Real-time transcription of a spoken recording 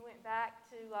back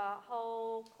to a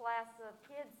whole class of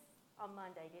kids on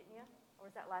Monday, didn't you? Or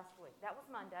was that last week? That was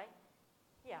Monday.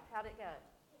 Yeah, how'd it go?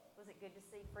 Was it good to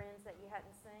see friends that you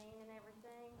hadn't seen and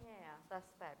everything? Yeah,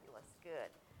 that's fabulous. Good.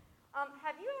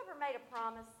 Have you ever made a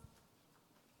promise?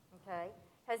 Okay.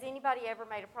 Has anybody ever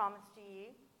made a promise to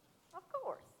you? Of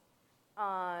course.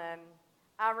 I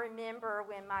remember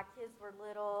when my kids were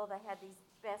little, they had these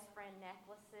best friend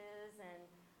necklaces, and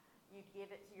you'd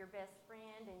give it to your best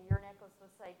friend, and your necklace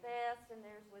would say best, and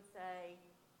theirs would say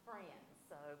friends.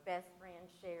 So best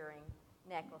friends sharing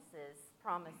necklaces,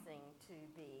 promising to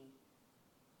be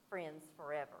friends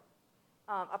forever.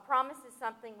 A promise is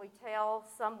something we tell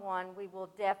someone we will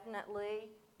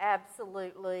definitely,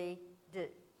 absolutely do.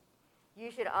 You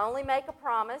should only make a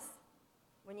promise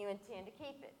when you intend to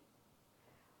keep it.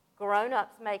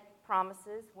 Grown-ups make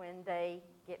promises when they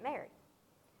get married.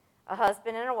 A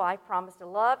husband and a wife promise to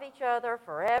love each other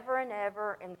forever and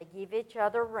ever, and they give each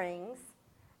other rings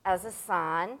as a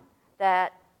sign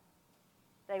that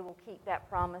they will keep that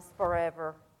promise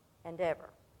forever and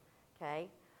ever. Okay?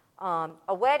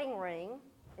 A wedding ring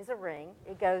is a ring.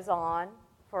 It goes on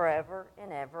forever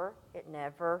and ever. It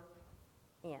never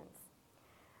ends.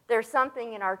 There's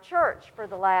something in our church for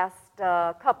the last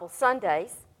couple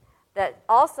Sundays that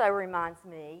also reminds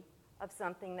me of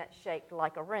something that's shaped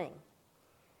like a ring.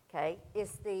 Okay?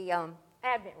 It's the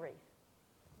Advent wreath.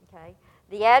 Okay?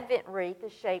 The Advent wreath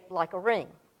is shaped like a ring.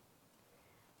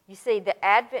 You see, the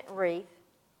Advent wreath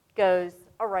goes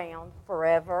around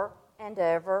forever and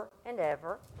ever and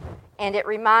ever, and it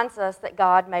reminds us that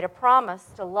God made a promise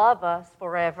to love us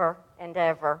forever and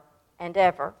ever and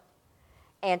ever,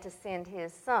 and to send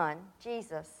His Son,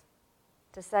 Jesus,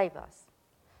 to save us.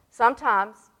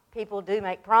 Sometimes people do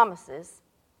make promises.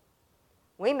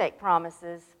 We make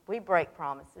promises. We break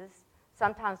promises.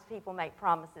 Sometimes people make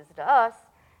promises to us,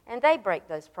 and they break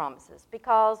those promises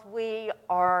because we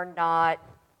are not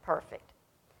perfect.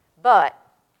 But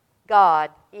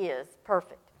God is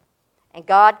perfect. And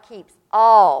God keeps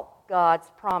all God's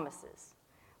promises.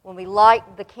 When we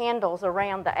light the candles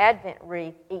around the Advent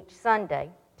wreath each Sunday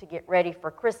to get ready for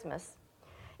Christmas,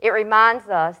 it reminds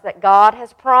us that God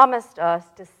has promised us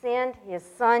to send His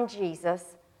Son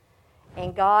Jesus,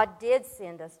 and God did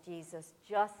send us Jesus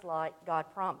just like God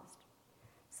promised.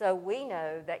 So we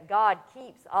know that God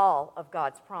keeps all of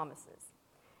God's promises,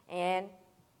 and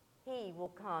He will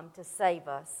come to save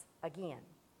us again,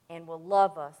 and will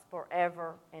love us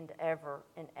forever and ever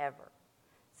and ever.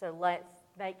 So let's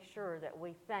make sure that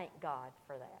we thank God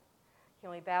for that. Can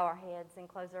we bow our heads and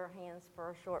close our hands for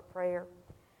a short prayer?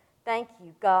 Thank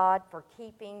you, God, for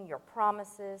keeping your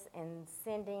promises and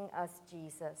sending us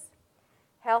Jesus.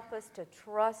 Help us to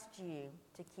trust you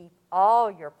to keep all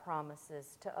your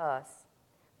promises to us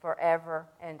forever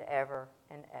and ever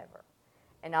and ever.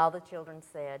 And all the children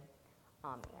said,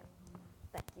 Amen.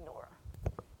 Thank you, Nora.